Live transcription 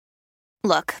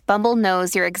Look, Bumble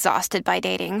knows you're exhausted by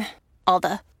dating. All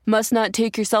the must not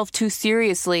take yourself too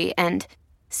seriously and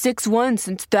 6'1"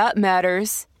 since that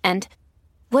matters. And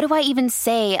what do I even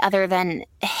say other than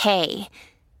hey?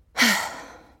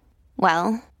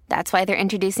 Well, that's why they're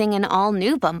introducing an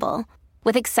all-new Bumble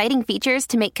with exciting features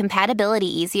to make compatibility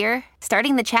easier,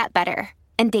 starting the chat better,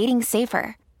 and dating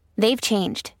safer. They've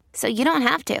changed, so you don't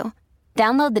have to.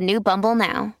 Download the new Bumble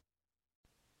now.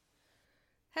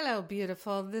 Hello,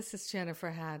 beautiful. This is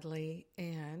Jennifer Hadley,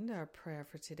 and our prayer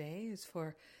for today is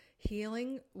for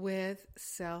healing with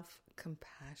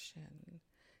self-compassion.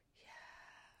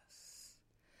 Yes.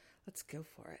 Let's go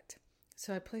for it.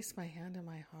 So I place my hand on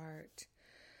my heart.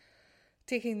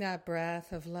 Taking that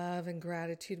breath of love and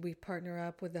gratitude, we partner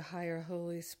up with the higher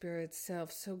Holy Spirit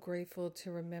self. So grateful to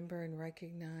remember and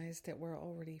recognize that we're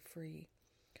already free.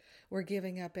 We're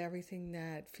giving up everything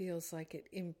that feels like it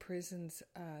imprisons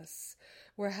us.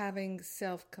 We're having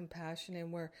self-compassion,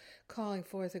 and we're calling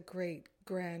forth a great,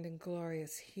 grand, and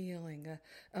glorious healing,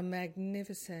 a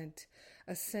magnificent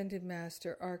ascended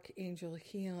master archangel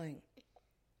healing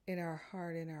in our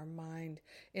heart, in our mind,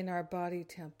 in our body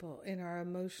temple, in our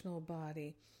emotional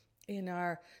body, in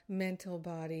our mental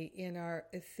body, in our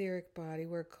etheric body.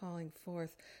 We're calling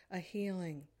forth a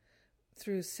healing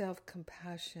through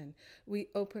self-compassion. We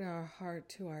open our heart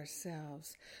to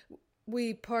ourselves.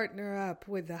 We partner up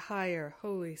with the higher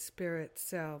Holy Spirit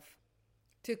self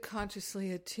to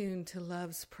consciously attune to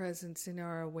love's presence in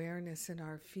our awareness, in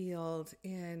our field,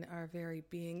 in our very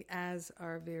being, as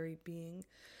our very being.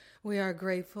 We are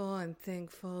grateful and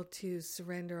thankful to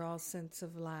surrender all sense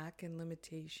of lack and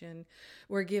limitation.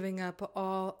 We're giving up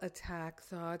all attack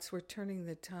thoughts. We're turning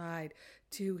the tide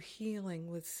to healing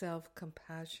with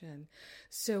self-compassion.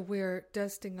 So we're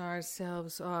dusting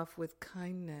ourselves off with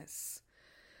kindness,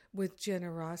 with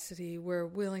generosity. We're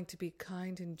willing to be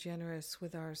kind and generous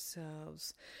with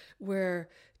ourselves. We're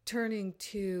turning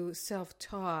to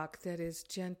self-talk that is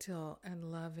gentle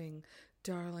and loving,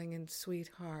 darling and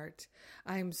sweetheart.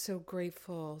 I'm so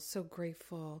grateful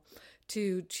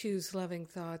to choose loving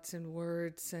thoughts and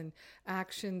words and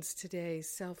actions today.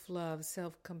 Self-love,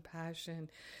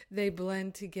 self-compassion, they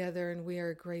blend together, and we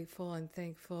are grateful and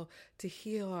thankful to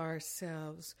heal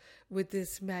ourselves with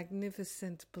this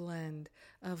magnificent blend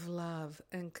of love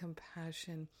and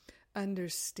compassion,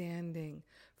 understanding,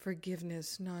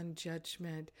 forgiveness,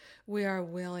 non-judgment. We are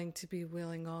willing to be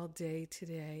willing all day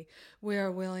today. We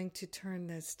are willing to turn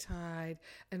this tide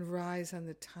and rise on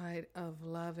the tide of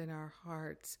love in our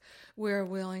hearts. We are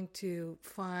willing to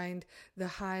find the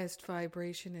highest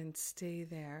vibration and stay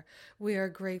there. We are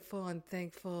grateful and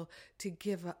thankful to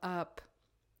give up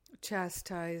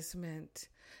chastisement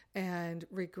and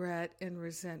regret and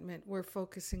resentment. We're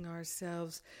focusing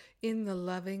ourselves in the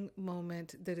loving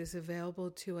moment that is available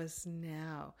to us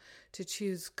now to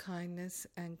choose kindness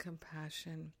and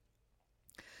compassion.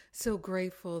 So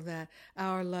grateful that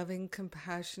our loving,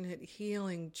 compassionate,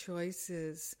 healing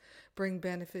choices bring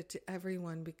benefit to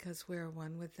everyone because we're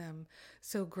one with them.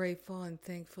 So grateful and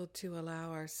thankful to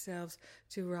allow ourselves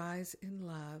to rise in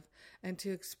love and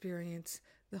to experience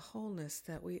the wholeness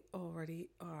that we already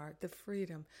are, the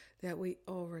freedom that we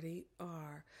already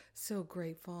are. So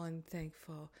grateful and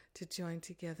thankful to join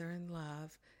together in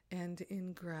love and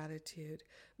in gratitude.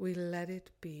 We let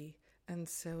it be, and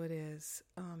so it is.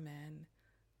 Amen.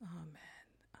 Amen. Amen.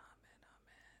 Amen.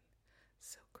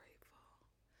 So grateful.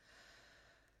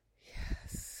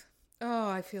 Yes. Oh,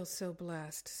 I feel so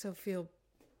blessed. Feel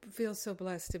so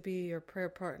blessed to be your prayer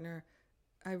partner.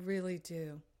 I really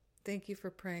do. Thank you for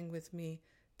praying with me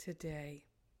today.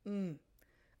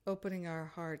 Opening our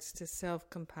hearts to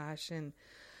self-compassion.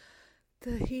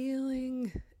 The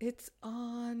healing, it's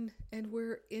on, and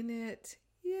we're in it.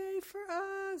 Yay for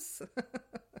us.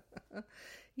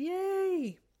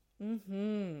 Yay.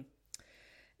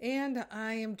 And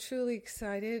I am truly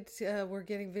excited. We're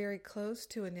getting very close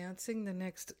to announcing the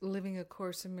next Living A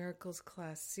Course in Miracles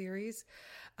class series.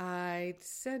 I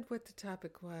said what the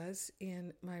topic was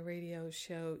in my radio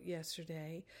show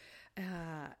yesterday.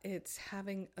 It's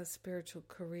having a spiritual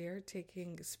career,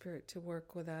 taking spirit to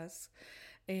work with us.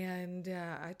 And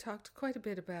I talked quite a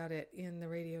bit about it in the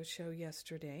radio show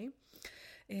yesterday.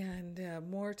 And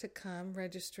more to come.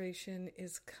 Registration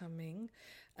is coming.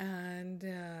 And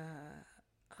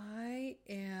I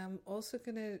am also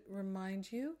going to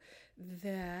remind you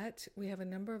that we have a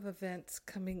number of events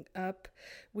coming up.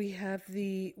 We have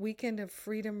the Weekend of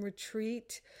Freedom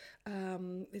Retreat.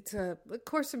 It's a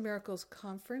Course in Miracles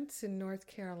conference in North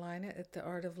Carolina at the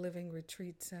Art of Living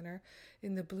Retreat Center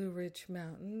in the Blue Ridge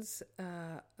Mountains,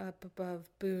 up above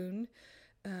Boone,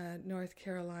 North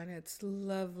Carolina. It's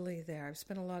lovely there. I've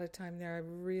spent a lot of time there. I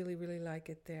really, really like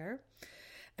it there.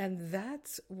 And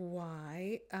that's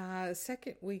why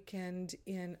second weekend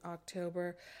in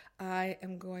October, I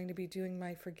am going to be doing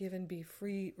my Forgive and Be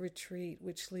Free retreat,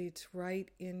 which leads right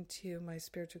into my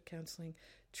spiritual counseling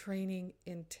training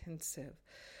intensive.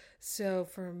 So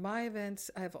for my events,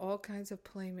 I have all kinds of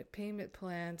payment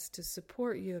plans to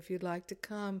support you if you'd like to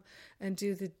come and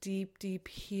do the deep, deep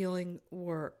healing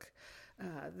work,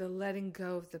 the letting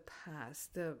go of the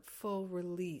past, the full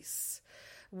release.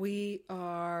 We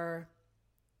are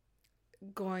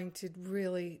going to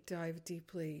really dive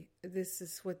deeply. This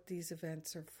is what these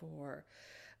events are for.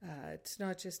 It's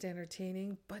not just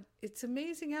entertaining, but it's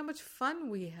amazing how much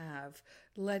fun we have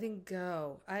letting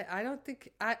go. I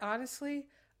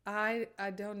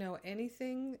don't know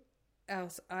anything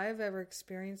else I've ever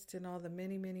experienced in all the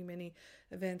many, many, many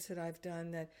events that I've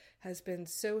done that has been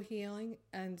so healing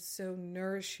and so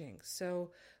nourishing,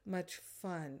 so much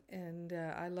fun. And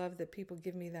I love that people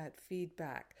give me that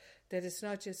feedback, that it's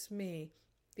not just me.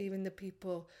 Even the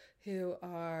people who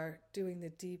are doing the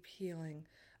deep healing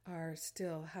are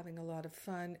still having a lot of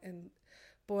fun. And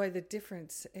boy, the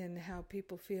difference in how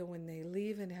people feel when they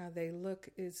leave and how they look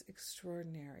is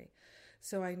extraordinary.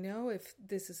 So I know if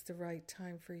this is the right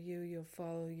time for you, you'll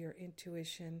follow your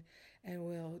intuition, and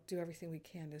we'll do everything we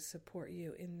can to support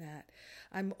you in that.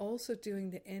 I'm also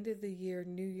doing the end of the year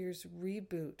New Year's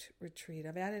reboot retreat.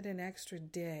 I've added an extra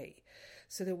day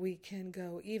so that we can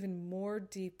go even more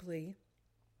deeply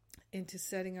into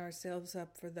setting ourselves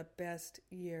up for the best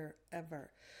year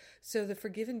ever. So the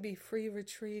Forgive and Be Free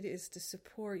retreat is to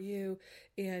support you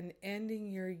in ending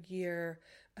your year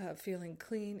feeling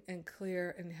clean and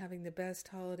clear and having the best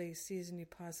holiday season you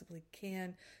possibly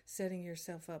can, setting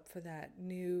yourself up for that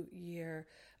new year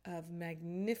of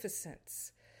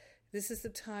magnificence. This is the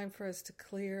time for us to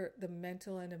clear the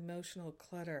mental and emotional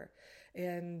clutter.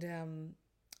 And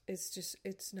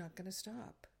it's not going to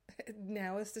stop.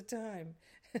 Now is the time.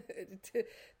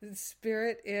 The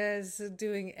Spirit is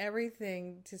doing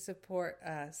everything to support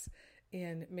us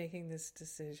in making this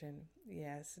decision.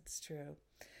 Yes, it's true.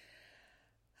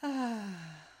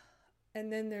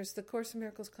 And then there's the Course in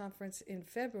Miracles conference in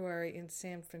February in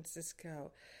San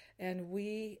Francisco. And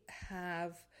we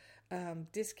have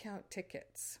discount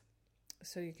tickets.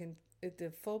 So you can, the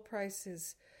full price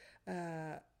is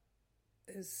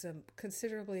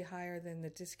considerably higher than the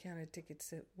discounted tickets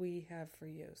that we have for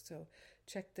you. So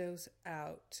check those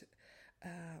out.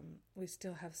 We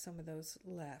still have some of those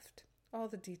left. All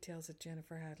the details at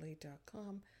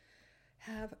jenniferhadley.com.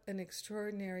 Have an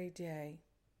extraordinary day.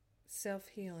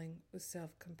 Self-healing with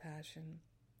self-compassion.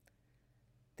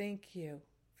 Thank you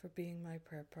for being my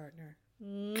prayer partner.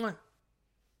 Mwah!